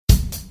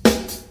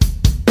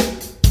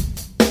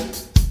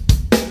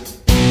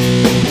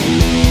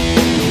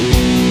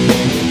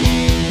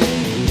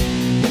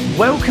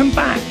Welcome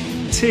back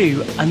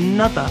to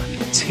another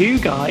Two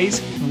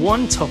Guys,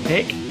 One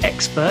Topic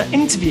expert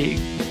interview.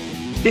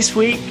 This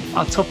week,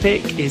 our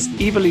topic is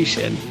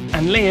evolution.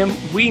 And Liam,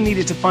 we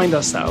needed to find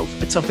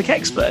ourselves a topic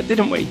expert,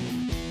 didn't we?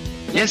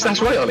 Yes,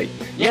 that's right, Ollie.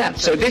 Yeah,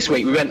 so this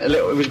week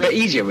it was a bit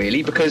easier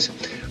really, because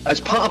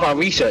as part of our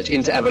research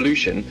into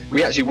evolution,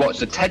 we actually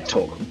watched a TED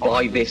Talk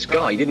by this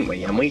guy, didn't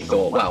we? And we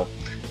thought, well,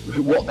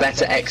 what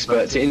better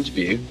expert to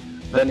interview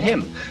than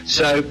him?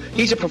 So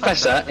he's a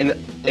professor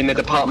in the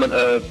Department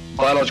of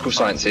Biological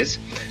Sciences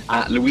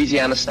at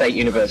Louisiana State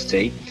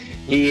University.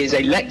 He is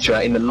a lecturer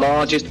in the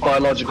largest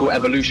biological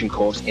evolution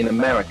course in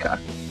America.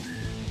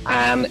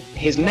 And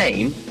his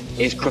name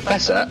is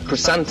Professor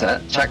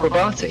Prosanta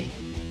Chakrabarty.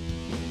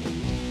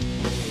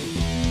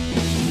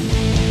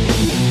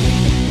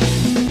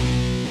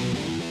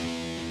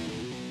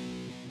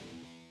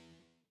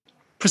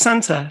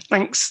 Prosanta,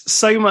 thanks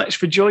so much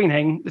for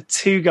joining the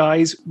Two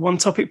Guys, One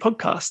Topic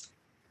podcast.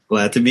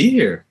 Glad to be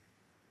here.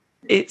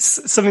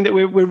 It's something that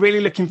we're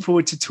really looking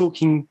forward to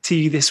talking to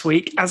you this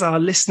week. As our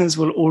listeners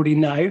will already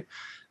know,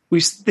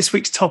 this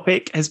week's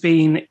topic has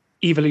been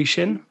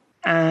evolution,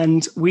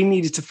 and we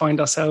needed to find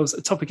ourselves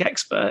a topic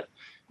expert,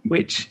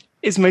 which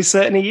is most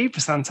certainly you,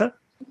 Prosanta.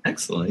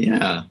 Excellent,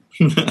 yeah.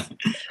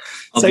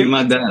 I'll do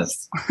my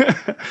best.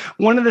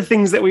 One of the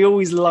things that we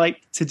always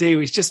like to do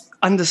is just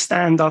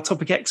understand our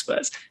topic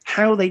experts,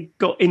 how they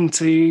got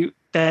into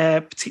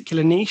their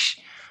particular niche,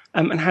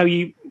 and how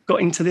you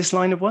got into this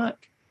line of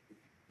work.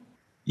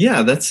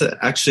 Yeah, that's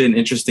actually an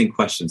interesting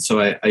question.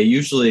 So I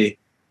usually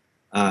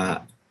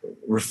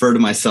refer to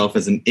myself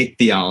as an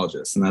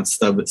ichthyologist, and that's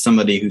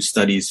somebody who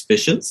studies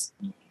fishes.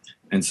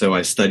 And so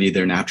I study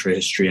their natural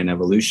history and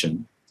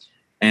evolution.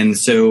 And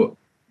so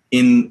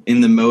in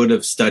the mode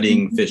of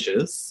studying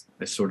fishes,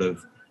 I sort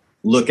of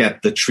look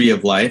at the tree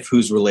of life,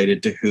 who's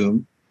related to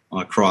whom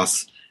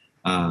across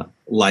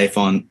life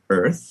on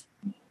Earth.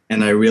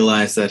 And I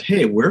realized that,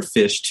 hey, we're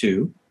fish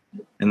too.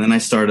 And then I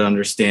started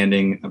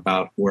understanding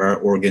about where our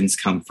organs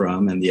come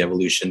from and the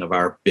evolution of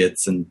our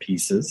bits and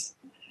pieces.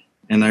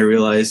 And I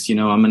realized,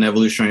 I'm an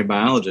evolutionary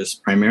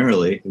biologist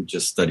primarily who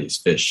just studies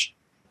fish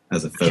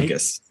as a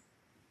focus.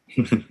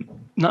 Okay.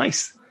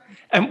 Nice.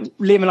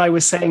 Liam and I were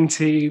saying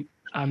to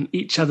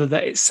each other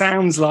that it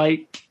sounds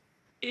like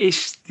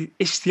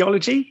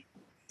ichthyology.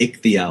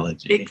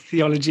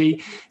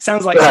 Ichthyology.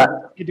 Sounds like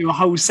we do a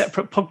whole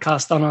separate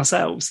podcast on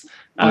ourselves.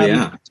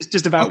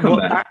 Just about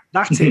what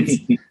that is.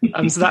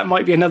 So that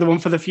might be another one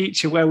for the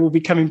future where we'll be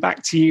coming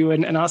back to you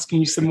and asking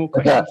you some more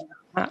questions.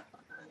 Yeah.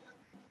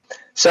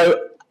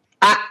 So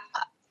at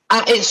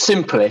its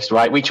simplest,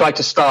 right, we tried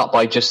to start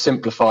by just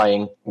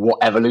simplifying what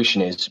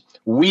evolution is.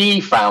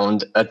 We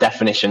found a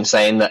definition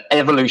saying that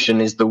evolution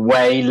is the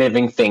way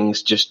living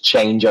things just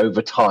change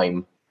over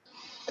time.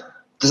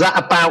 Does that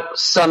about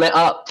sum it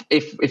up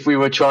if we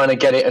were trying to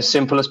get it as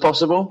simple as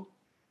possible?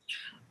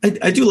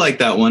 I do like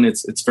that one.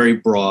 It's very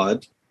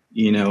broad,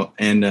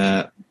 and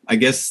I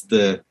guess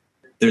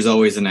there's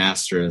always an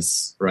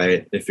asterisk,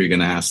 right? If you're going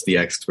to ask the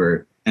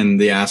expert.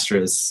 And the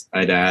asterisk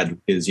I'd add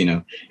is,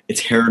 it's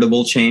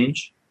heritable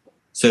change.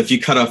 So if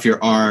you cut off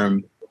your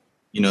arm,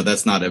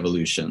 that's not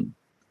evolution.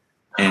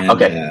 And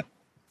okay.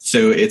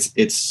 So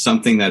it's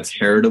something that's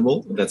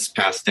heritable, that's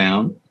passed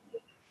down.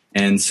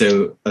 And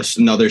so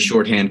another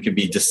shorthand could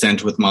be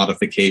descent with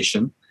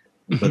modification,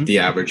 but the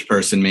average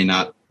person may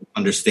not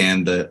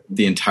understand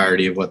the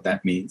entirety of what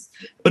that means.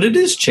 But it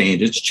is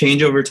change. It's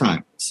change over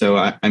time. So,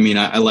 I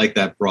like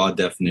that broad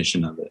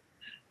definition of it.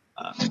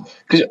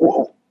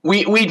 Because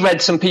we'd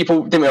read some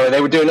people, didn't we?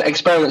 They were doing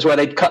experiments where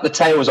they'd cut the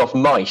tails off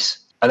mice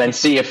and then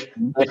see if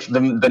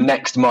the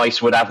next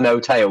mice would have no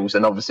tails,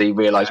 and obviously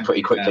realized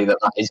pretty quickly that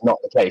is not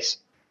the case.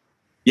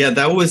 Yeah,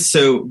 that was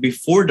so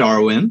before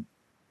Darwin.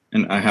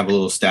 And I have a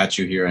little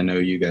statue here. I know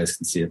you guys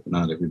can see it, but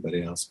not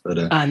everybody else. But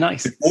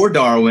nice. Before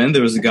Darwin,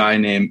 there was a guy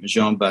named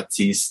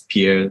Jean-Baptiste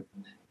Pierre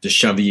de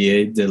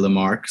Chevallier de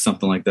Lamarck,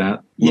 something like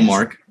that. Yes.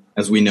 Lamarck,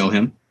 as we know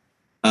him.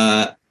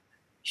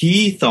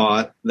 He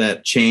thought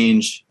that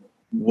change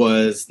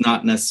was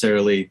not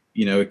necessarily,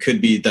 it could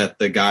be that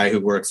the guy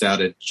who works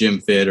out at Gym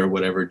Fit or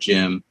whatever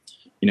gym,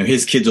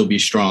 his kids will be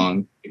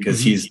strong because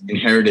he's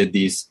inherited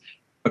these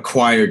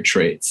acquired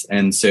traits.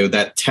 And so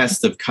that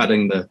test of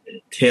cutting the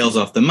tails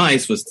off the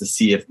mice was to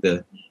see if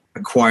the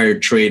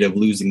acquired trait of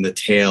losing the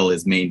tail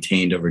is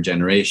maintained over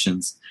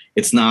generations.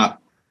 It's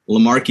not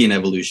Lamarckian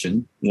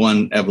evolution.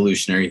 One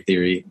evolutionary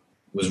theory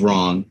was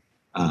wrong,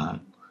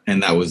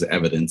 and that was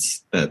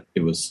evidence that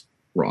it was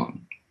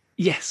wrong.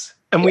 Yes.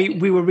 And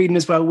we were reading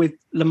as well with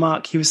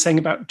Lamarck, he was saying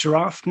about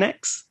giraffe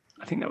necks.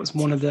 I think that was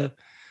one of if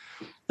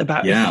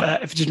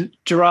a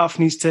giraffe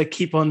needs to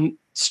keep on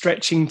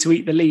stretching to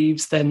eat the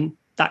leaves, then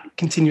that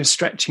continuous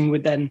stretching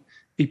would then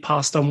be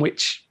passed on,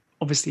 which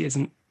obviously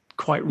isn't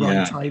quite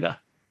right either.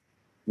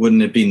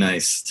 Wouldn't it be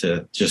nice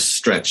to just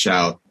stretch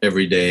out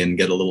every day and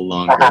get a little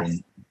longer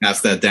and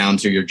pass that down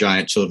to your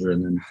giant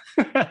children?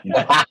 And,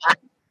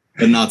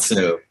 but not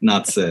so.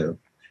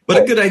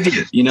 But a good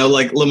idea.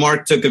 Like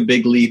Lamarck took a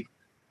big leap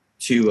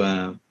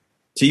to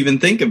even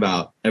think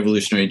about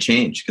evolutionary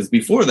change, because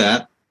before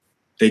that,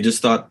 they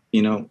just thought,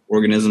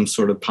 organisms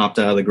sort of popped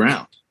out of the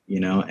ground,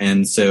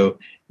 and so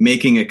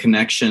making a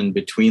connection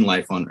between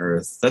life on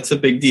Earth, that's a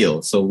big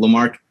deal. So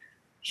Lamarck,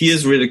 he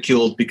is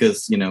ridiculed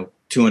because,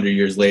 200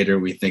 years later,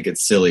 we think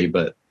it's silly,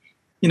 but,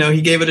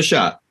 he gave it a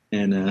shot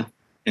and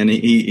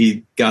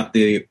he got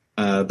the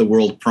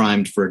world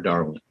primed for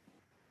Darwin.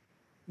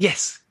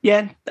 Yes.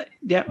 Yeah,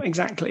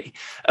 exactly.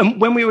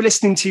 When we were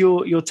listening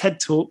to your TED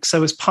Talk,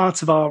 so as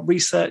part of our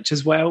research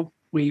as well,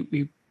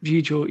 we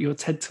viewed your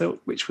TED Talk,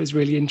 which was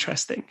really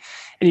interesting.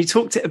 And you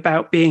talked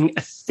about being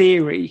a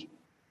theory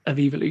of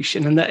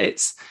evolution and that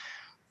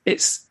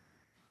it's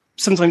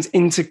sometimes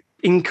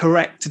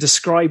incorrect to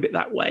describe it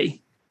that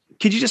way.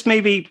 Could you just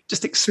maybe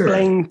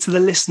explain to the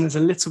listeners a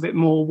little bit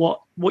more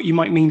what you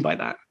might mean by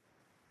that?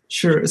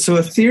 Sure. So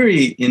a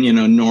theory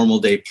in, normal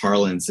day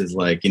parlance is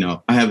like,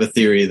 I have a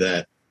theory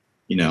that,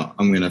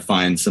 I'm going to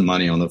find some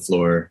money on the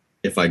floor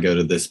if I go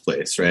to this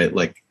place, right?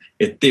 Like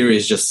a theory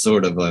is just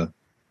sort of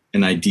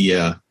an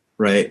idea,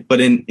 right?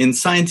 But in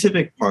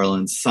scientific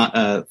parlance,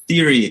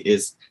 theory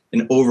is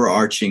an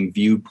overarching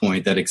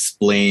viewpoint that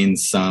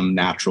explains some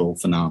natural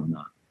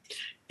phenomenon.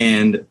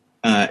 And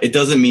it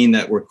doesn't mean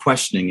that we're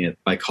questioning it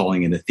by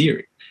calling it a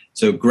theory.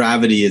 So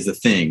gravity is a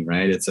thing,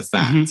 right? It's a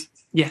fact. Mm-hmm.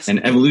 Yes.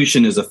 And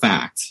evolution is a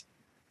fact,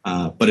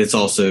 but it's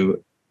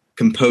also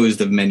composed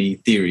of many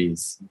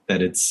theories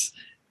that its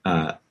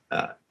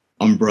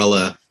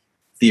umbrella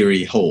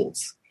theory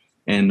holds.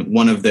 And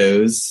one of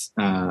those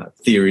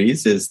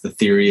theories is the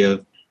theory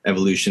of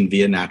evolution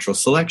via natural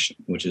selection,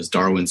 which is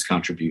Darwin's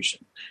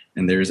contribution.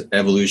 And there's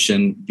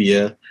evolution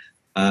via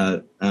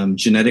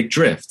genetic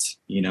drift,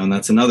 and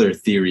that's another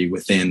theory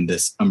within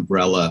this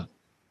umbrella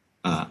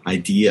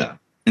idea.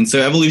 And so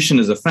evolution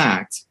is a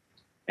fact.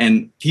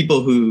 And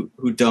people who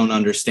don't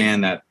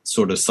understand that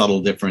sort of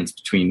subtle difference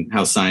between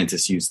how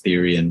scientists use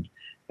theory and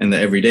the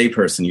everyday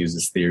person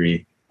uses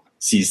theory,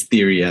 sees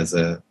theory as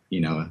a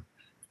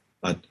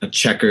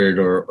checkered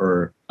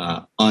or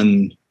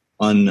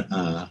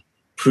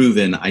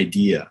unproven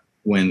idea,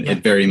 when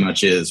it very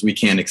much is. We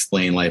can't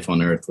explain life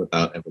on Earth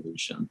without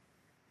evolution.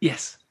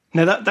 Yes.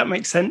 No, that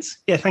makes sense.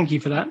 Yeah, thank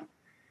you for that.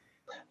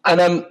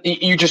 And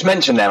you just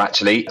mentioned there,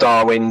 actually,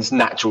 Darwin's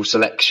natural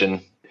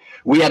selection.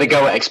 We had a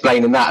go at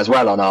explaining that as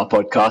well on our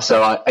podcast.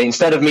 So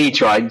instead of me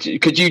trying,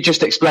 could you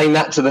just explain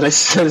that to the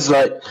listeners?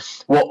 Like,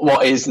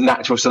 what is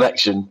natural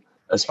selection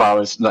as far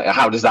as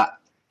how does that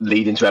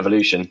lead into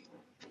evolution?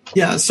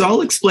 Yeah, so I'll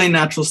explain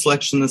natural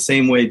selection the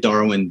same way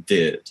Darwin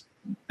did,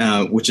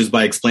 which is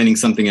by explaining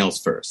something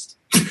else first.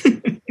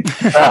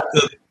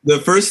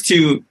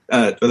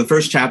 The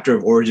first chapter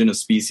of Origin of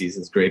Species,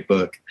 this great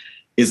book,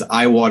 is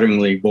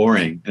eye-wateringly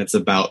boring. And it's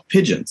about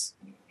pigeons.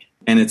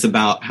 And it's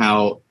about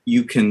how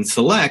you can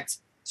select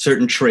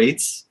certain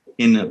traits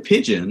in a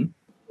pigeon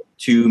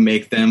to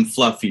make them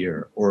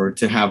fluffier or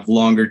to have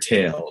longer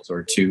tails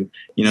or to,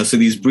 so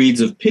these breeds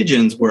of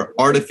pigeons were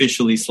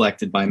artificially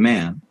selected by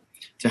man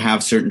to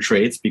have certain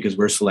traits because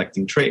we're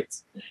selecting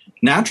traits.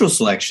 Natural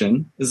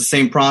selection is the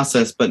same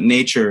process, but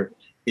nature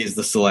is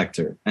the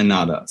selector and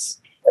not us.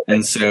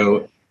 And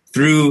so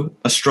through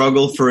a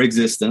struggle for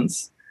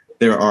existence,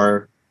 there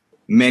are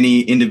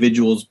many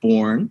individuals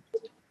born,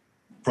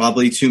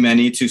 probably too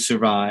many to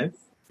survive.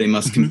 They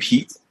must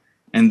compete.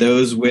 And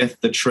those with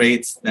the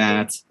traits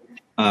that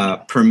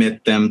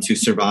permit them to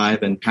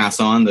survive and pass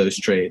on those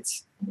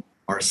traits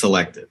are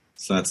selected.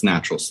 So that's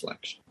natural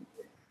selection.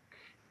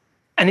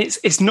 And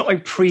it's not a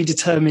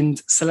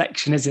predetermined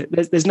selection, is it?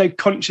 There's no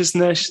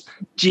consciousness.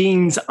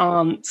 Genes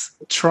aren't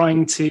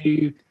trying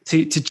to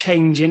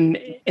change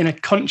in a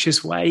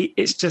conscious way.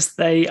 It's just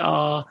they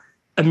are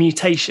a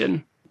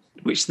mutation,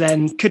 which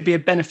then could be a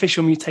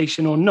beneficial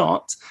mutation or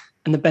not,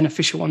 and the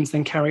beneficial ones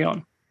then carry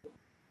on.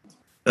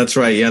 That's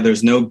right. Yeah,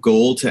 there's no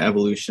goal to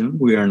evolution.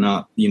 We are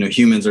not,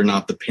 humans are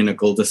not the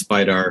pinnacle,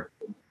 despite our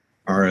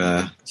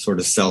sort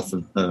of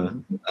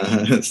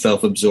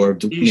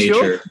self-absorbed nature.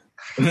 Sure?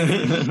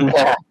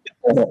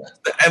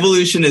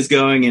 Evolution is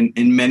going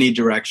in many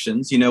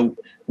directions.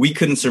 We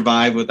couldn't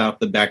survive without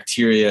the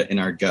bacteria in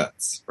our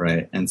guts,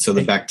 right? And so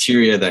the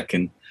bacteria that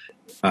can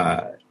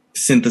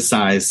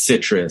synthesize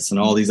citrus and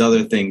all these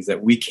other things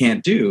that we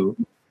can't do,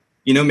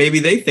 maybe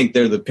they think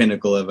they're the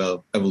pinnacle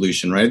of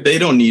evolution, right? They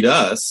don't need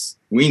us.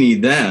 We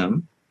need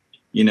them.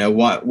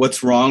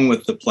 What's wrong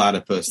with the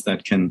platypus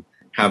that can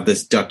have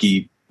this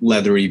ducky,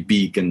 leathery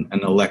beak and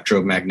an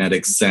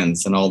electromagnetic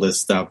sense and all this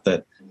stuff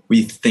that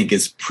we think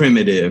is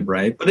primitive,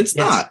 right? But it's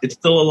not. It's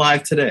still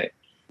alive today.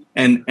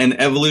 And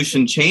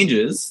evolution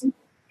changes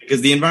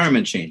because the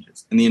environment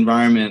changes. And the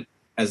environment,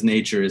 as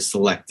nature, is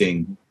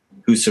selecting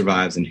who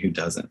survives and who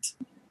doesn't.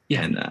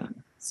 Yeah.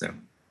 And so.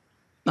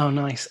 Oh,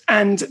 nice.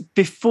 And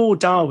before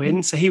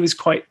Darwin, so he was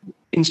quite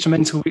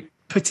instrumental in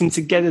putting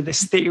together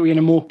this theory in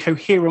a more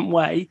coherent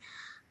way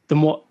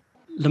than what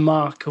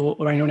Lamarck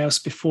or anyone else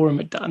before him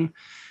had done.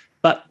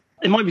 But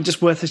it might be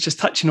just worth us just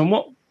touching on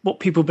what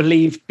people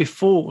believed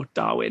before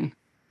Darwin.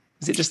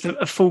 Is it just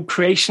a full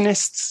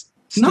creationist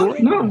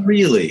story? Not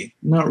really.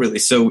 Not really.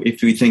 So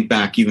if we think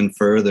back even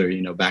further,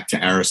 back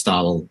to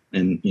Aristotle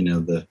and,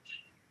 the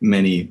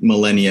many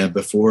millennia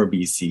before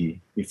BC,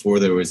 before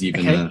there was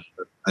even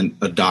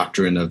a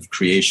doctrine of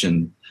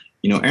creation.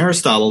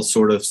 Aristotle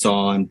sort of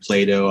saw, and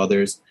Plato,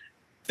 others,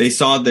 they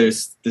saw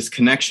there's this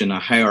connection, a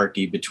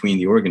hierarchy between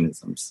the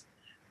organisms,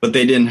 but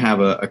they didn't have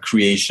a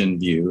creation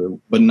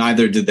view, but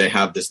neither did they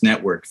have this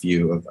network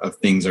view of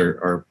things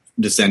are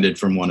descended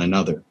from one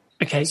another.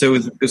 Okay. So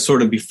it was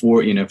sort of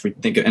before, if we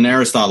think, and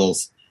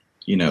Aristotle's,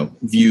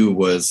 view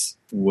was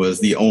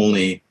the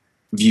only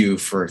view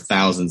for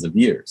thousands of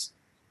years.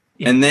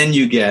 Yeah. And then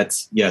you get,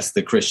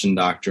 the Christian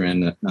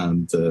doctrine,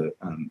 the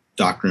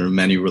doctrine of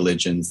many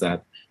religions,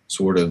 that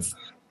sort of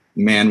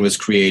man was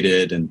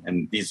created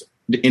and these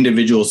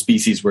individual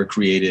species were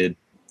created,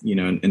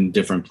 in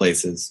different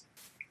places.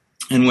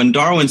 And when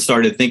Darwin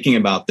started thinking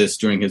about this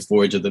during his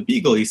voyage of the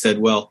Beagle, he said,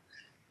 well,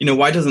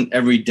 why doesn't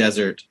every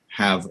desert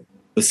have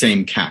the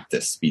same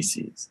cactus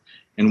species?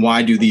 And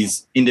why do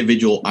these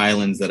individual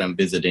islands that I'm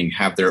visiting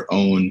have their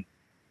own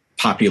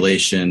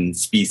population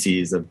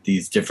species of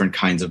these different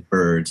kinds of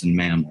birds and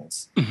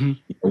mammals? Mm-hmm.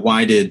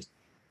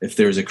 If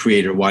there's a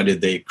creator, why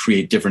did they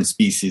create different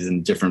species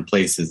in different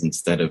places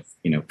instead of,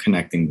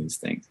 connecting these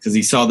things? Because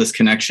he saw this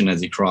connection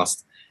as he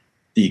crossed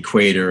the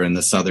equator and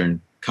the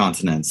southern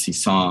continents. He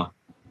saw,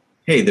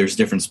 hey, there's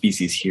different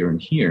species here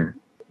and here.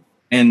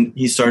 And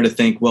he started to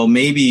think, well,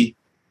 maybe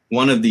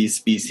one of these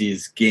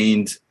species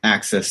gained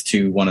access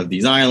to one of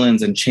these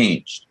islands and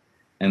changed.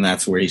 And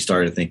that's where he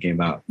started thinking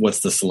about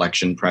what's the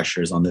selection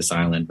pressures on this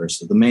island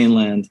versus the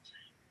mainland.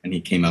 And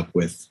he came up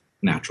with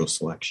natural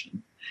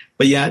selection.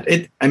 But yeah,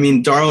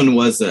 Darwin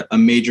was a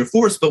major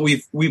force, but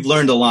we've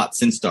learned a lot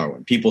since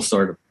Darwin. People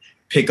started to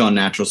pick on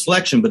natural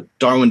selection, but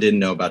Darwin didn't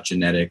know about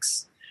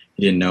genetics.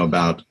 He didn't know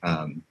about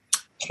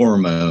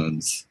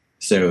hormones.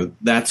 So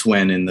that's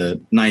when in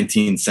the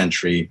 19th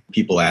century,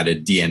 people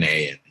added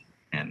DNA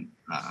and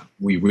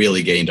we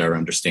really gained our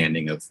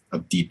understanding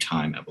of deep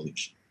time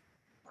evolution.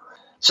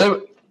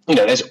 So,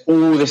 there's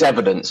all this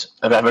evidence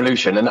of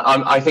evolution. And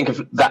I think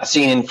of that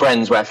scene in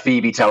Friends where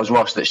Phoebe tells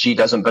Ross that she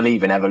doesn't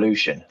believe in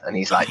evolution. And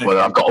he's like, well,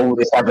 I've got all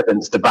this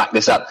evidence to back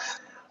this up.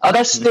 Are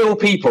there still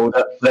people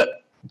that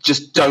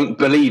just don't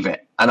believe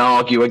it and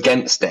argue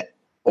against it?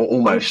 Or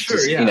almost,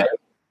 sure, yeah.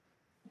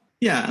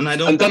 Yeah, and I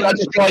don't... And doesn't that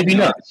just drive you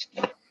nuts?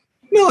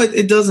 No,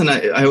 it doesn't.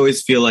 I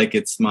always feel like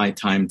it's my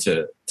time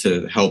to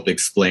help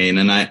explain.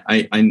 And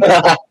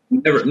I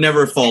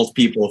never fault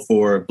people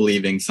for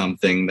believing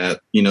something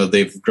that,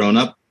 they've grown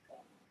up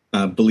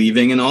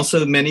believing. And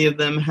also many of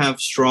them have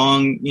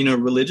strong,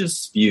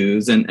 religious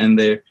views and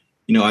they're,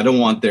 I don't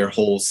want their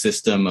whole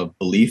system of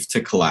belief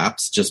to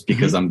collapse just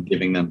because I'm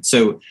giving them.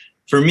 So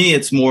for me,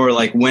 it's more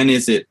like, when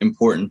is it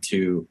important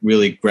to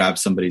really grab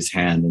somebody's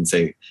hand and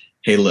say,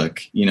 hey,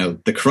 look, the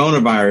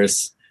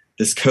coronavirus,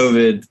 this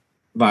COVID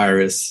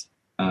virus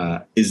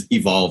is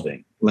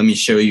evolving. Let me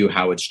show you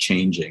how it's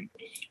changing.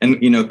 And,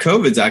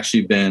 COVID's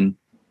actually been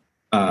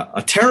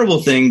a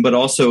terrible thing, but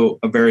also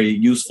a very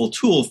useful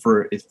tool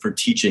for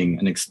teaching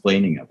and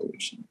explaining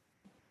evolution.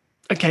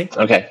 Okay.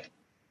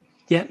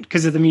 Yeah,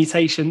 because of the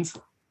mutations.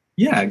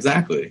 Yeah,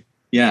 exactly.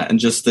 Yeah, and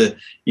just they're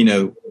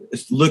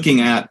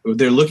looking at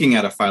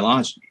a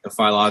phylogeny. A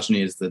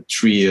phylogeny is the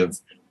tree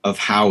of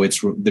how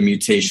the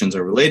mutations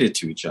are related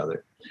to each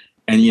other.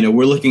 And,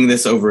 we're looking at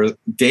this over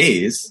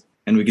days,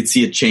 and we could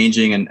see it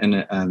changing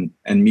and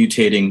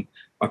mutating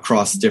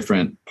across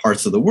different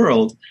parts of the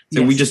world.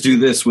 So we just do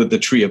this with the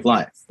tree of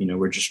life.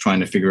 We're just trying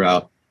to figure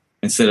out,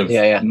 instead of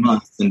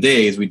months and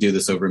days, we do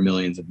this over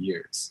millions of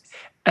years.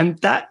 And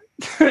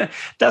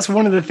that's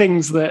one of the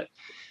things that,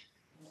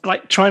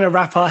 like, trying to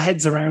wrap our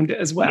heads around it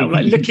as well.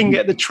 Like looking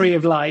at the tree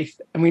of life,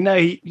 and we know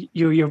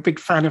you're a big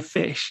fan of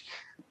fish,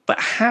 but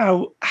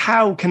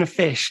how can a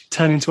fish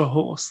turn into a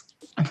horse?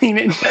 I mean,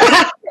 it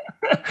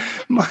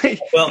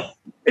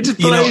just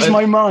blows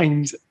my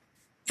mind.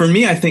 For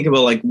me, I think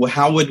about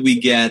how would we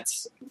get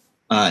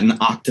an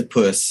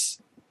octopus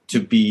to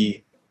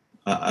be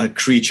a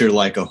creature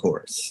like a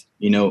horse?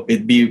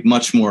 It'd be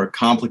much more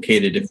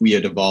complicated if we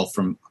had evolved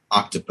from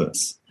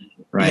octopus,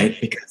 right?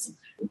 Because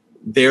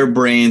their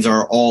brains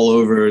are all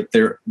over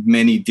their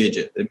many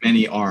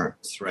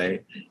arms,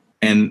 right?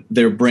 And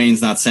their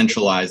brains not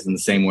centralized in the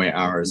same way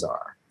ours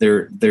are.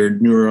 Their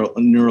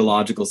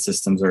neurological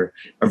systems are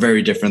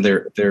very different.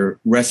 Their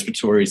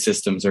respiratory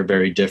systems are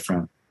very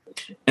different.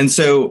 And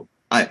so,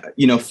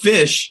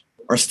 fish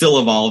are still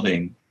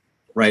evolving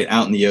right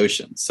out in the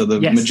ocean. So the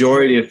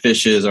majority of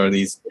fishes are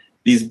these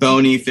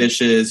bony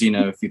fishes,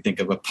 if you think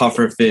of a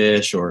puffer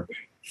fish or,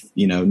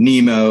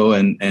 Nemo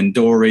and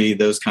Dory,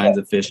 those kinds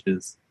of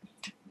fishes.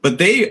 But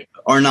they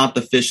are not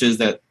the fishes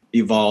that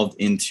evolved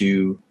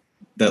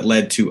that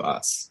led to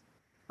us,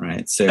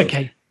 right? So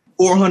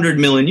 400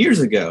 million years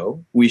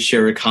ago, we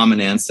share a common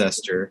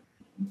ancestor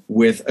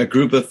with a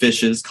group of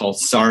fishes called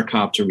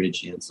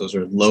sarcopterygians. Those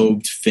are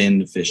lobed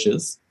finned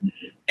fishes.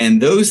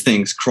 And those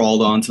things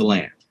crawled onto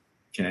land.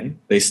 Okay.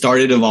 They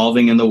started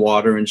evolving in the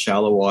water in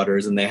shallow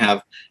waters, and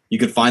you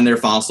could find their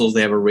fossils.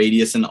 They have a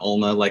radius and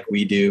ulna like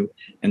we do,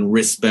 and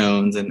wrist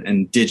bones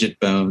and digit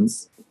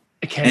bones.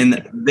 Okay.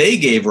 And they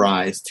gave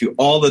rise to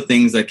all the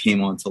things that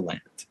came onto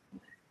land.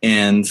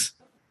 And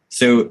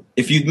so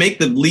if you make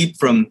the leap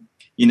from,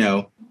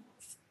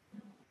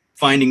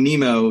 Finding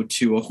Nemo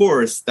to a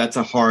horse, that's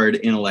a hard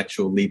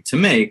intellectual leap to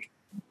make.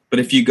 But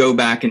if you go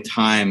back in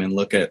time and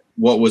look at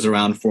what was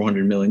around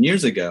 400 million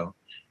years ago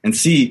and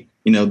see,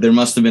 there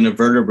must have been a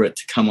vertebrate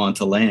to come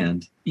onto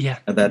land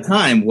at that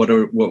time.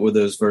 What would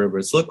those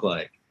vertebrates look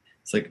like?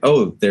 It's like,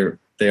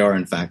 they are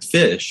in fact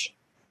fish.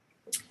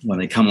 When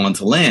they come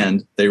onto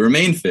land, they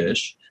remain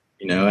fish,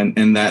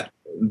 and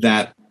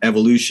that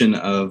evolution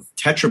of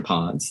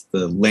tetrapods,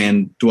 the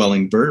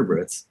land-dwelling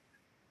vertebrates,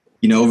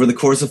 over the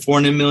course of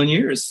 400 million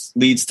years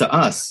leads to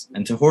us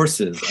and to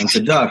horses and to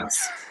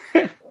ducks.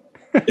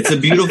 It's a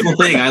beautiful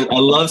thing. I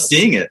love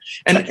seeing it.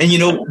 And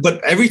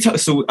but every time,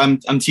 so I'm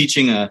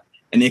teaching an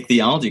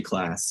ichthyology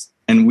class,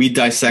 and we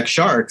dissect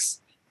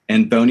sharks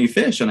and bony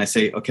fish. And I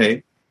say,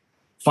 okay,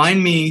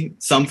 find me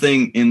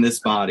something in this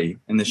body,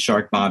 in this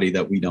shark body,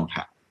 that we don't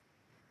have.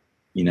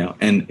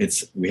 And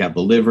we have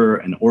the liver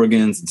and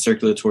organs and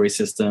circulatory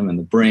system, and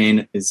the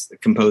brain is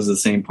composed of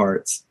the same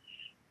parts.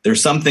 There's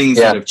some things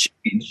that have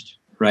changed,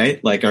 right?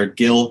 Like our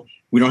gill,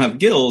 we don't have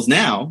gills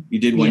now. You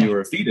did when you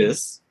were a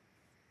fetus,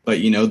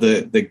 but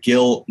the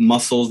gill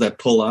muscles that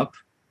pull up.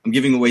 I'm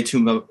giving away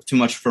too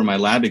much for my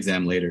lab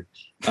exam later.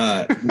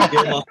 The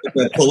gill muscles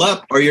that pull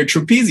up are your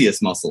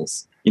trapezius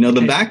muscles,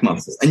 the back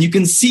muscles, and you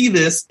can see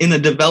this in the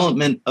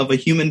development of a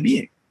human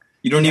being.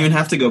 You don't even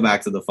have to go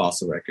back to the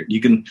fossil record.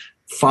 You can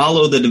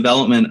follow the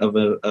development of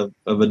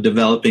a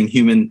developing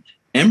human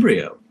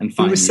embryo and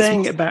find. You were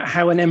saying about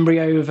how an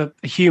embryo of a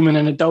human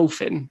and a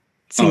dolphin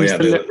seems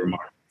to look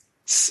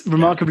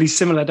remarkably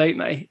similar, don't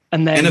they?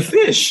 And a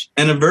fish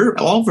and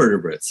all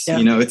vertebrates.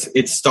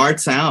 It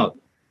starts out.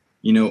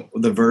 The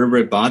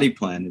vertebrate body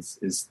plan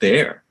is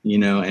there.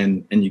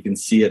 And you can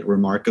see it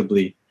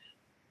remarkably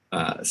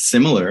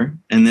similar.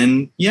 And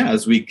then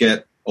as we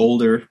get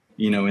older,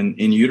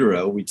 in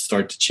utero, we'd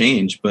start to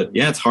change. But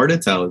it's hard to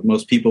tell.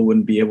 Most people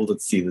wouldn't be able to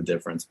see the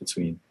difference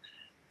between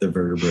the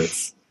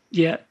vertebrates.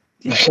 Yeah.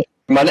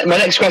 My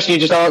next question you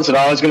just answered,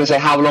 I was going to say,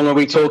 how long are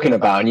we talking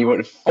about? And you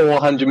went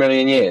 400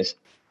 million years.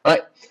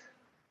 Like,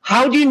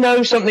 how do you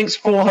know something's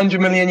 400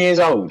 million years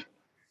old?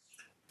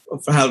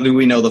 How do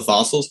we know the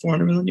fossil's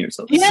 400 million years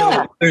old?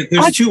 Yeah. So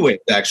there's two ways,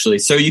 actually.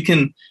 So you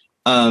can,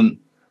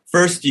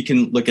 first you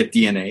can look at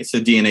DNA. So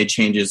DNA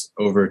changes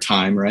over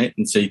time, right?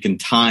 And so you can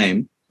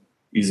time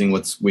using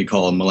what we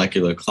call a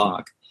molecular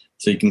clock.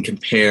 So you can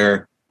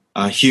compare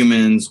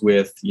humans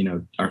with,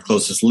 our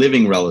closest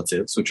living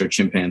relatives, which are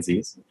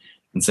chimpanzees,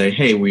 and say,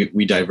 hey,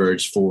 we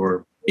diverged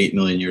 8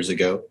 million years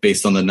ago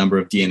based on the number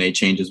of DNA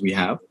changes we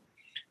have.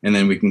 And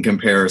then we can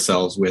compare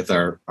ourselves with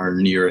our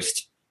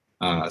nearest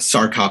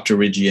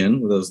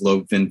Sarcopterygian, with those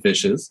lobe-fin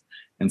fishes,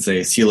 and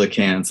say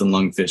coelacanths and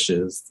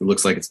lungfishes. It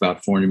looks like it's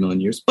about 400 million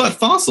years. But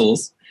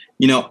fossils,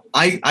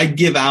 I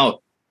give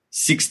out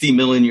 60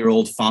 million year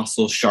old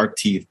fossil shark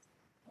teeth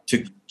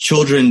to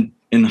children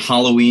in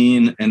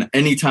Halloween and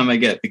anytime I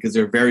get, because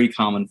they're very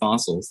common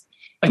fossils.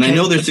 And I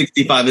know they're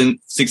 65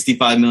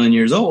 million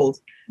years old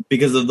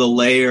because of the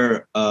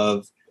layer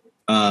of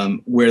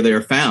where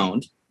they're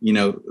found.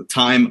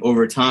 Time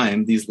over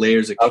time, these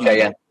layers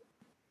accumulate.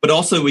 But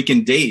also we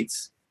can date,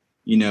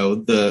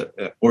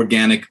 the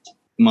organic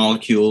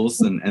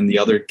molecules and the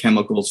other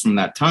chemicals from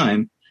that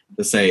time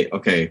to say,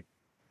 okay,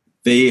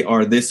 they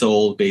are this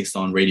old based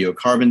on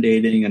radiocarbon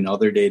dating and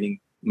other dating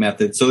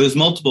methods. So there's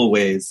multiple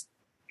ways.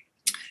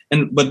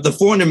 But the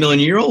 400 million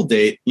year old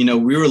date,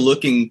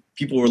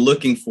 people were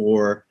looking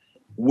for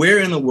where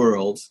in the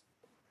world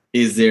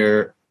is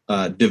there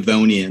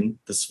Devonian,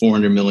 this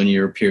 400 million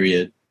year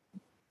period,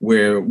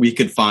 where we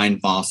could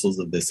find fossils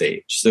of this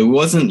age. So it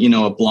wasn't,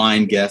 a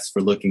blind guess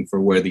for looking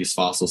for where these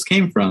fossils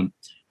came from.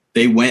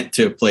 They went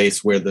to a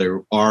place where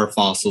there are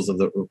fossils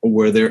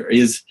where there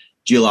is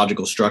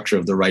geological structure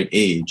of the right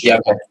age. Yeah.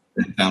 Okay.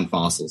 And found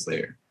fossils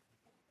there.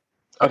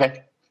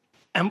 Okay.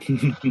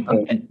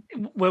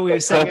 Where we were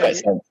saying,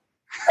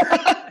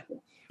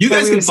 you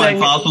guys can find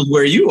fossils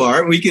where you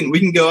are. We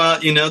can go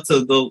out,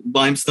 to the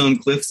limestone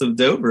cliffs of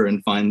Dover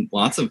and find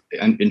lots of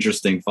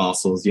interesting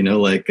fossils.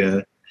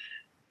 So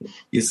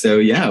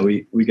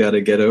we got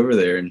to get over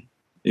there. And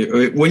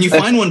when you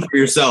find one for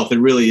yourself, it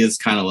really is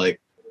kind of like,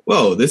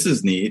 whoa, this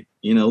is neat.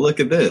 Look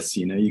at this.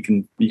 You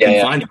can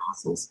find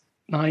fossils.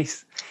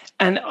 Nice.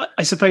 And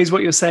I suppose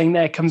what you're saying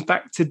there comes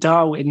back to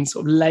Darwin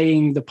sort of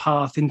laying the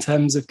path in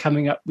terms of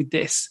coming up with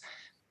this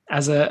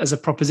as a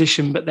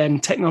proposition, but then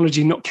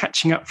technology not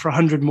catching up for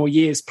 100 more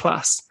years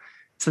plus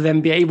to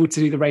then be able to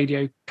do the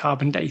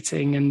radiocarbon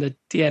dating and the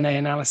DNA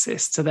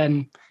analysis to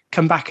then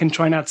come back and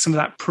try and add some of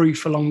that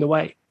proof along the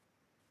way.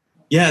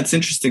 Yeah, it's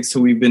interesting. So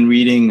we've been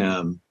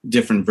reading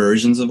different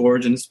versions of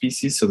Origin of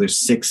Species. So there's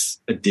 6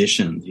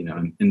 editions,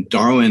 and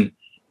Darwin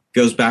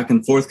goes back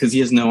and forth because he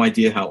has no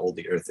idea how old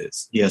the Earth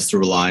is. He has to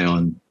rely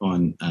on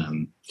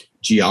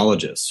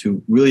geologists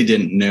who really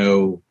didn't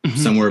know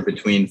somewhere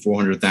between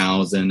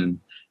 400,000 and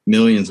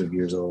millions of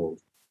years old.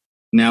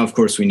 Now, of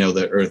course, we know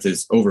that Earth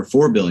is over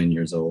 4 billion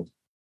years old,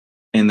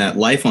 and that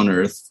life on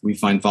Earth, we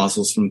find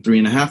fossils from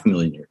 3.5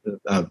 billion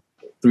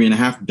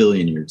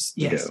years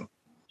ago.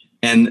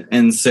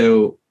 And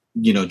so,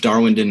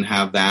 Darwin didn't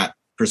have that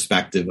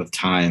perspective of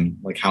time,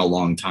 like how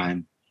long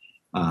time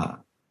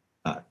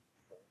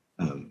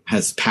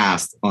has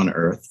passed on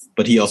Earth,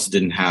 but he also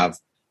didn't have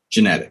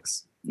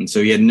genetics. And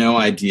so he had no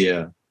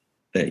idea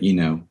that,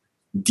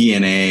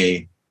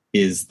 DNA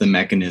is the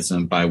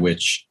mechanism by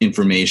which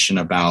information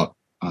about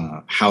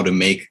how to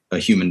make a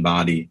human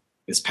body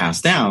is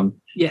passed down.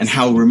 Yes. And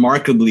how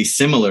remarkably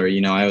similar,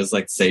 I always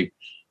like to say,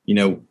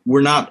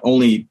 we're not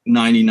only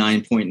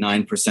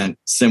 99.9%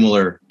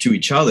 similar to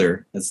each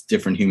other as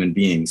different human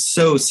beings,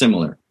 so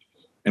similar.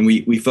 And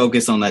we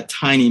focus on that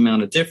tiny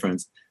amount of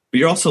difference, but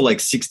you're also like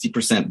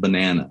 60%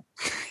 banana.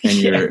 And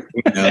you're,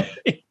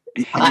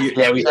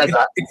 yeah, we said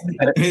that.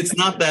 It's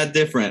not that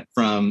different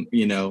from,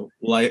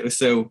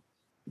 so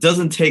it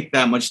doesn't take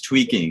that much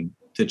tweaking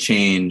to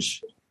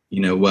change,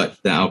 what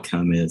the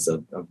outcome is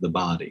of the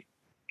body.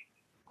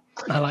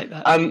 I like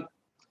that.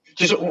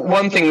 Just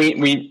one thing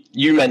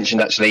you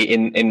mentioned actually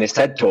in this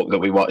TED talk that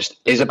we watched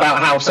is about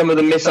how some of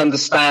the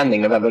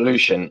misunderstanding of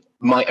evolution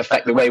might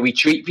affect the way we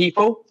treat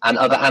people and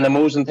other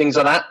animals and things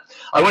like that.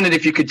 I wondered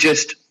if you could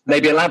just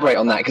maybe elaborate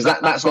on that, because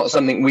that's not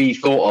something we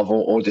thought of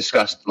or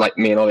discussed, like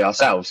me and Ollie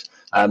ourselves.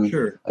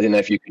 Sure. I didn't know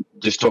if you could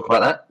just talk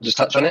about that, just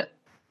touch on it.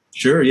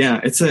 Sure.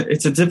 Yeah, it's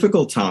a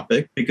difficult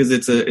topic because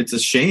it's a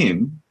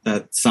shame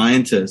that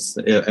scientists,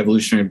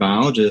 evolutionary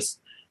biologists,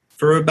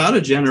 for about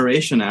a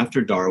generation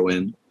after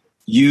Darwin,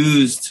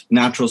 used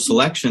natural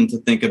selection to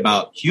think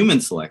about human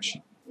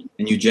selection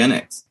and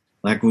eugenics.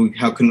 Like,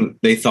 how can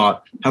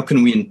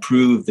we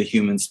improve the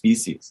human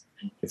species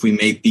if we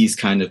make these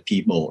kind of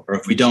people, or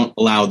if we don't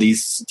allow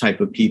these type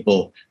of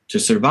people to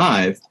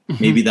survive,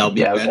 maybe they'll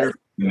be better for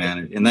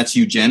humanity. And that's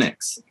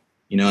eugenics,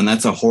 and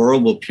that's a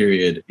horrible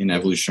period in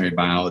evolutionary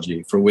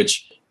biology for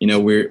which,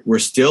 we're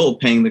still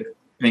paying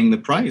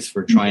the price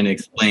for trying to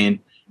explain,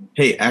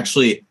 hey,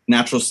 actually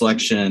natural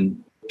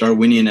selection,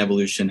 Darwinian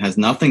evolution has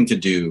nothing to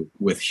do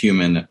with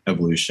human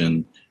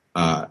evolution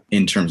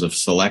in terms of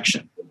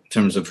selection, in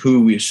terms of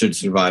who we should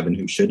survive and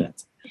who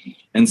shouldn't.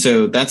 And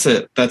so that's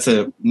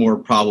a more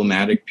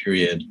problematic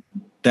period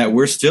that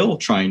we're still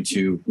trying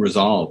to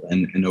resolve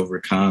and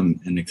overcome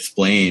and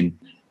explain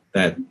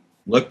that,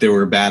 look, there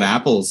were bad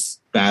apples,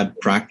 bad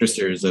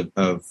practitioners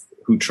of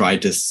who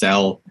tried to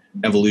sell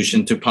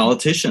evolution to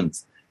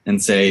politicians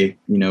and say,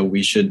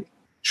 we should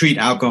treat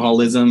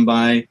alcoholism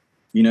by,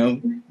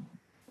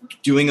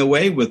 doing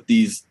away with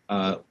these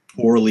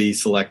poorly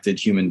selected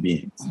human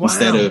beings. Wow.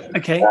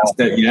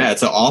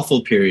 It's an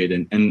awful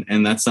period,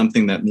 and that's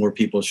something that more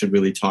people should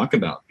really talk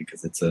about,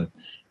 because it's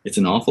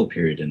an awful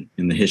period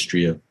in the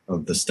history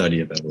of the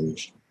study of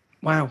evolution.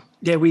 Wow.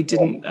 Yeah, we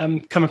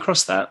didn't come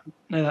across that.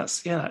 No,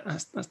 that's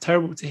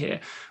terrible to hear.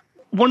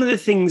 One of the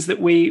things that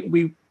we're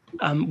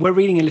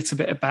reading a little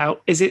bit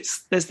about is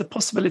there's the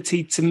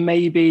possibility to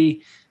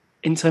maybe,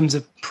 in terms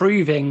of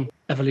proving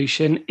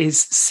evolution,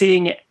 is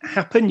seeing it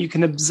happen. You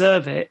can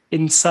observe it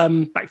in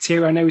some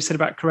bacteria. I know we said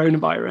about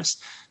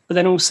coronavirus, but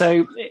then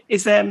also,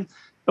 is there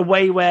a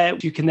way where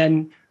you can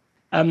then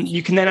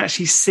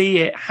actually see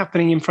it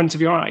happening in front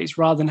of your eyes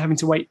rather than having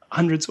to wait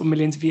hundreds or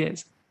millions of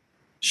years?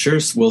 Sure.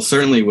 Well,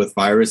 certainly with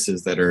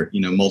viruses that are,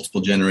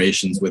 multiple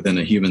generations within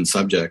a human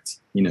subject,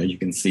 you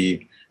can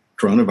see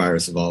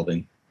coronavirus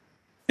evolving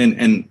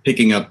and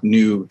picking up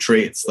new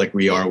traits like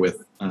we are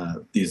with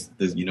these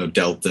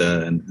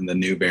Delta and the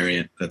new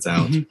variant that's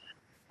out.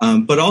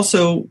 Mm-hmm. But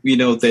also,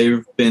 there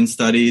have been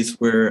studies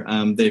where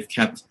they've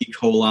kept E.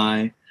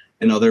 coli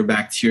and other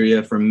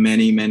bacteria for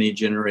many, many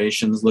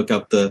generations. Look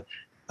up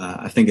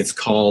I think it's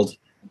called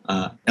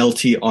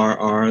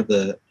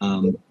LTRR,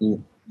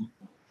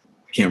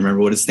 I can't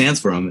remember what it stands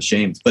for. I'm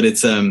ashamed, but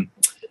it's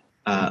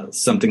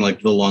something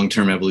like the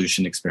long-term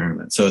evolution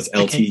experiment. So it's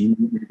LTE,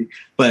 okay.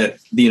 But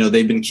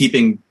they've been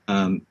keeping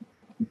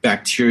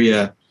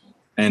bacteria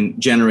and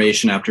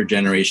generation after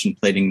generation,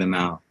 plating them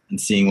out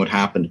and seeing what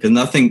happened, because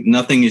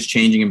nothing is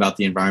changing about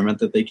the environment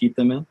that they keep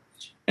them in,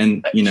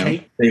 and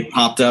they've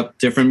popped up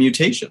different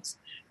mutations,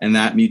 and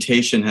that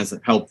mutation has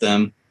helped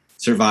them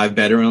survive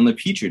better on the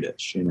petri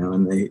dish.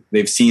 And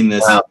they've seen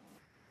this. Wow.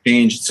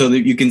 Change so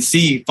that you can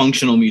see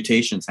functional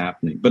mutations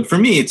happening. But for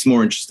me, it's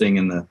more interesting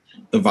in the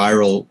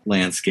viral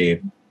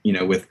landscape.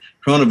 With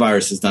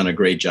coronavirus has done a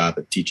great job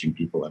at teaching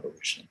people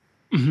evolution.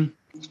 Mm-hmm.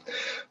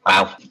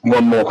 Wow.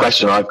 One more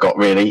question I've got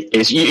really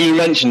is you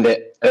mentioned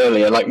it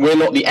earlier, like we're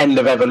not the end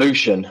of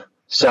evolution.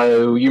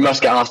 So you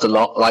must get asked a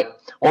lot, like,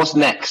 what's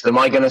next? Am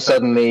I going to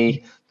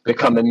suddenly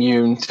become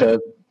immune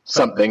to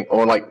something,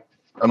 or like,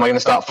 am I going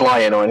to start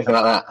flying or anything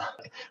like that?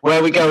 Where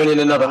are we going in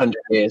another 100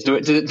 years? Do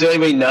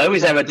anybody know?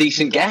 Is there a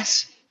decent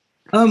guess?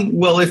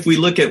 Well, if we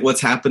look at what's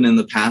happened in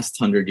the past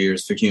 100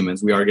 years for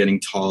humans, we are getting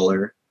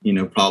taller,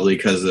 probably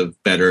because of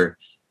better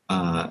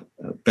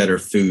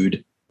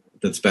food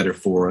that's better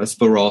for us.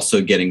 But we're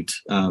also getting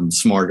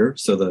smarter.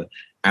 So the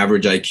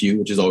average IQ,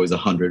 which is always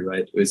 100,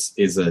 right,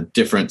 is a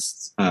different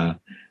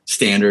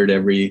standard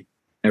every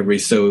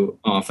so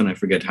often. I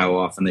forget how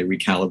often they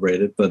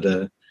recalibrate it,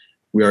 but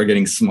we are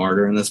getting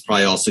smarter, and that's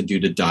probably also due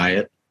to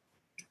diet.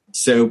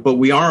 So, but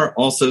we are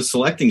also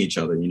selecting each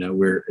other.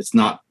 It's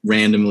not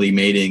randomly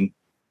mating.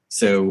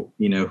 So,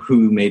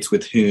 who mates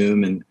with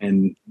whom,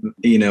 and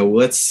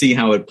let's see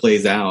how it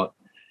plays out.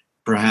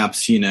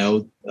 Perhaps,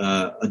 a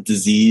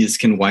disease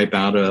can wipe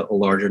out a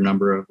larger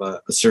number of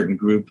a certain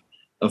group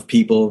of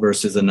people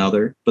versus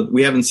another, but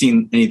we haven't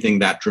seen anything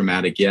that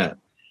dramatic yet.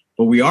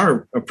 But we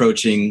are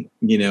approaching,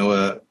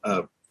 a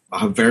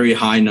very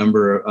high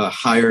number, a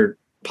higher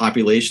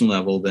population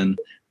level than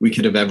we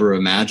could have ever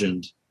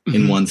imagined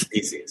in one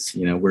species.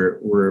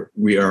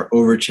 We are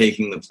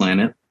overtaking the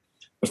planet.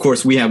 Of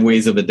course, we have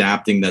ways of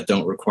adapting that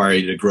don't require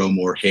you to grow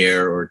more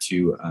hair or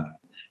to,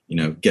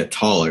 get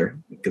taller,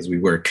 because we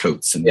wear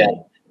coats and,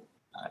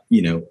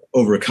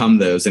 overcome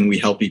those, and we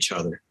help each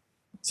other.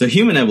 So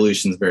human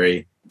evolution is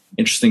very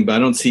interesting, but I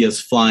don't see us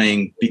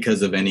flying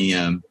because of any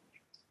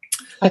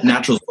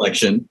natural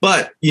selection.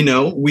 But,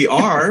 we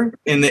are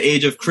in the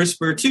age of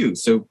CRISPR too.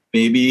 So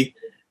maybe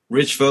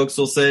rich folks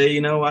will say,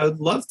 I would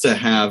love to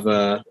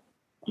have,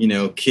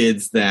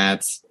 kids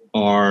that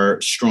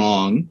are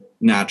strong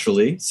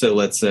naturally. So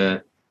let's,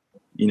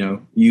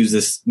 use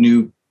this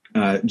new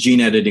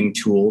gene editing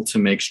tool to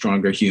make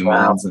stronger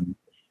humans. Wow.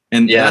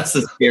 And that's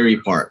the scary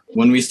part.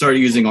 When we start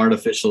using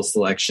artificial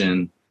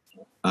selection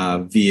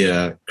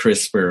via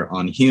CRISPR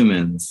on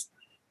humans,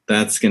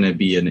 that's going to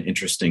be an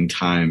interesting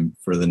time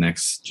for the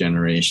next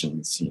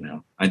generations.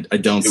 I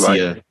don't see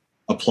a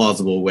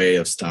plausible way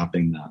of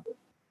stopping that.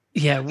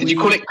 Yeah. Did you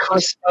call it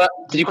CRISPR?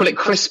 Did you call it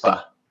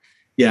CRISPR?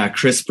 Yeah,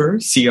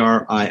 CRISPR,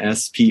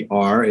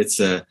 CRISPR. It's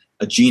a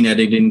gene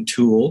editing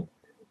tool,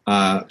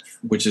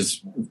 which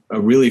is a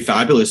really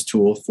fabulous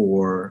tool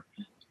for,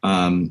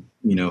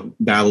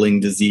 battling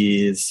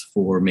disease,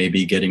 for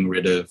maybe getting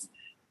rid of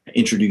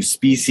introduced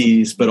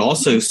species, but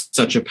also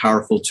such a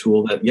powerful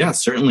tool that,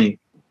 certainly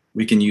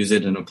we can use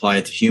it and apply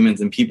it to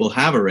humans, and people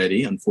have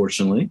already,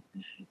 unfortunately.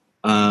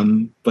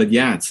 But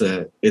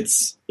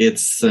it's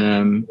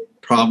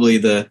probably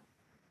the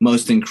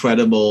most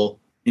incredible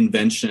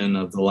invention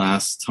of the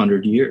last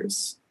 100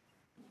 years.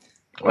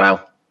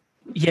 Wow.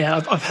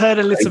 Yeah, I've heard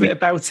a little bit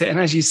about it, and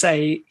as you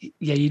say,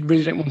 you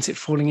really don't want it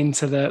falling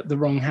into the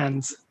wrong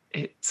hands.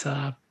 It's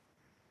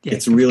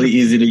really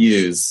easy to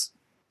use.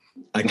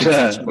 I can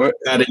teach you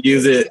how to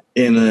use it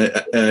in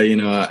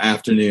a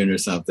afternoon or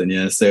something.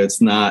 Yeah, so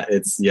it's not.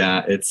 It's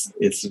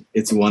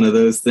one of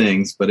those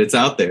things, but it's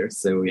out there,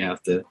 so we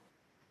have to.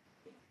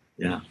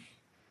 Yeah.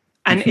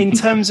 And in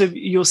terms of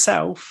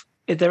yourself,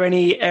 are there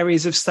any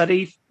areas of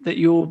study that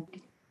you're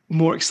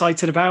more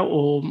excited about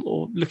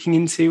or looking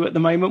into at the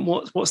moment?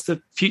 What's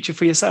the future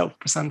for yourself,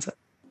 Prosanta?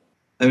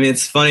 I mean,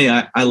 it's funny.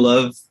 I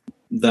love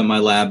that my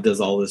lab does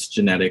all this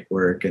genetic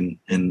work and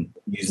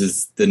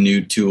uses the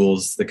new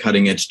tools, the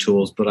cutting edge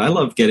tools, but I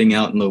love getting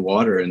out in the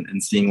water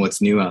and seeing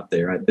what's new out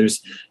there.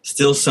 There's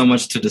still so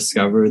much to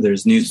discover.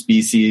 There's new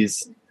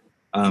species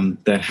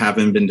that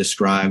haven't been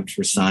described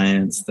for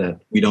science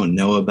that we don't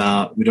know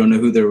about. We don't know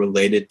who they're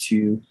related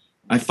to.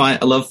 I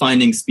love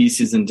finding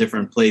species in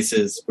different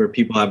places where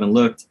people haven't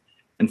looked,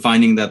 and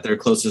finding that their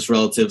closest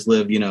relatives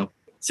live,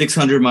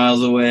 600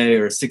 miles away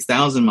or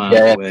 6,000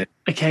 miles away.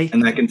 Okay.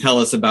 And that can tell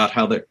us about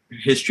how the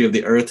history of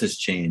the Earth has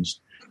changed.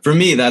 For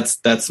me,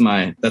 that's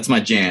my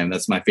jam.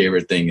 That's my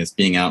favorite thing, is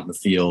being out in the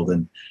field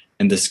and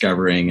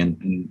discovering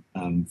and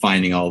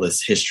finding all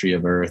this history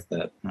of Earth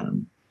that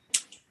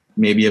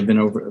maybe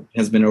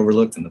has been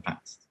overlooked in the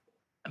past.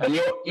 And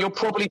you're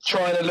probably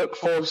trying to look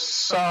for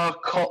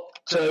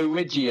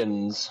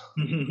Sarcopterygians.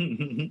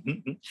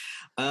 Is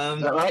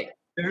that right?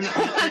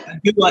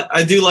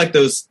 I do like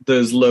those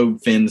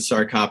lobe-finned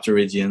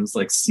Sarcopterygians,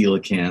 like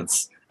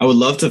coelacanths. I would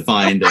love to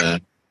find a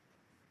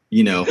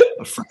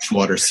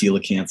freshwater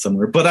coelacanth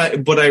somewhere, but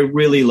I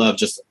really love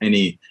just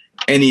any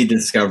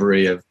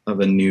discovery of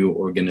a new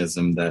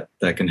organism that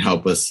can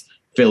help us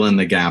fill in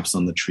the gaps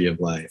on the tree of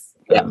life.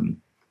 Yeah.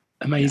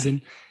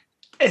 Amazing. Yeah.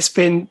 It's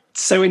been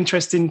so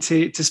interesting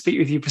to speak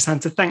with you,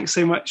 Prosanta. Thanks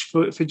so much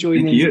for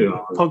joining the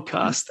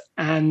podcast.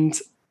 And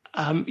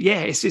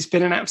it's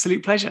been an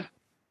absolute pleasure.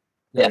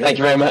 Yeah, thank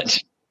you very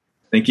much.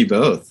 Thank you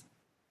both.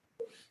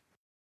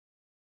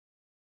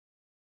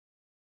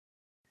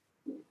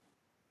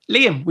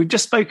 Liam, we've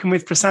just spoken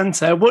with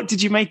Prosanta. What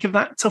did you make of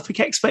that topic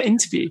expert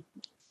interview?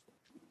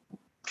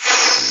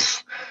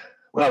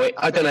 Well,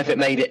 I don't know if it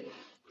made it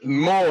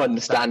more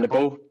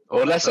understandable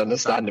or less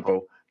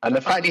understandable. And the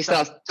fact he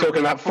starts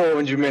talking about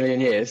 400 million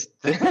years,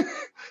 it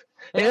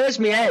hurts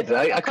my head.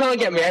 I can't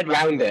get my head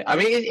around it. I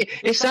mean,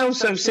 it sounds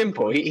so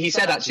simple. He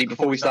said, actually,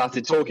 before we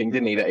started talking,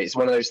 didn't he, that it's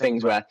one of those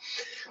things where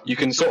you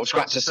can sort of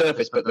scratch the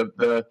surface, but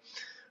the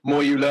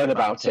more you learn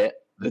about it,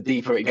 the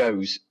deeper it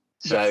goes.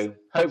 So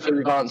hopefully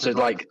we've answered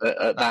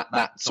at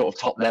that sort of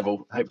top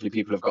level. Hopefully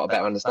people have got a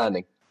better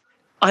understanding.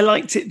 I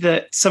liked it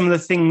that some of the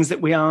things that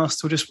we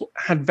asked or just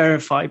had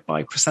verified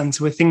by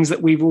Prosanta were things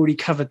that we've already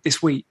covered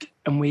this week.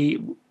 And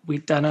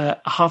we've done a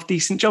half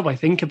decent job, I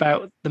think,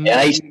 about the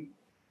main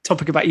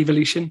topic about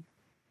evolution.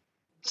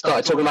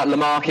 Started talking about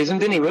Lamarckism,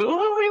 didn't he?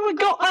 We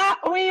got that.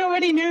 We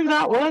already knew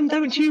that one.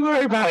 Don't you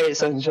worry about it,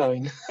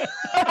 sunshine.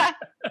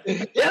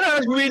 Yeah, that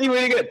was really,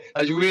 really good.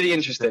 That was really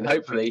interesting.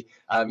 Hopefully,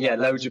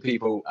 loads of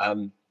people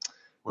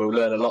will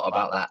learn a lot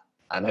about that,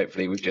 and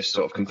hopefully we've just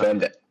sort of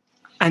confirmed it.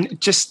 And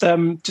just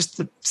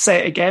to say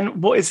it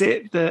again, what is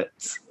it that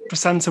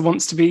Prosanta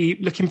wants to be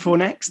looking for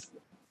next?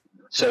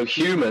 So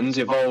humans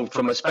evolved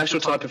from a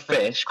special type of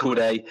fish called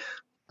a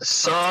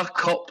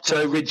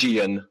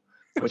Sarcopterygian,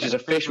 which is a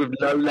fish with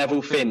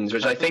low-level fins,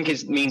 which I think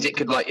means it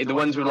could, like, the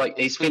ones with, like,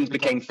 his fins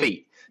became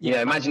feet. You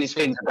know, imagine his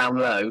fins are down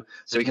low,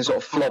 so he can sort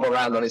of flop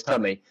around on his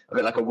tummy, a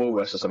bit like a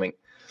walrus or something.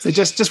 So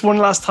just one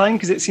last time,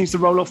 because it seems to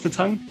roll off the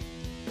tongue.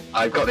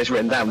 I've got this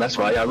written down, that's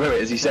why I wrote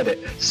it as he said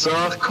it.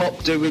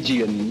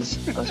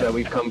 Sarcopterygians, that's where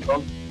we've come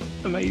from.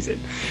 Amazing.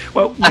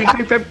 Well, we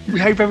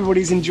hope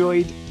everybody's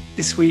enjoyed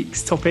this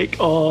week's topic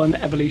on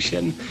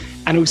evolution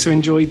and also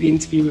enjoyed the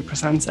interview with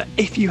Prosanta.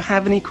 If you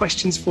have any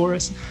questions for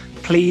us,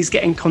 please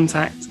get in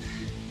contact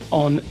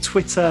on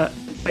Twitter,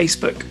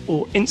 Facebook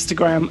or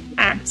Instagram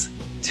at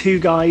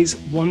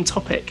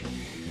 2guys1topic.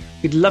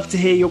 We'd love to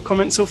hear your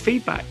comments or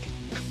feedback.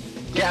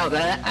 Get out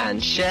there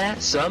and share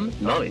some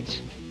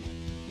knowledge.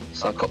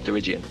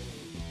 Sarcopterygian.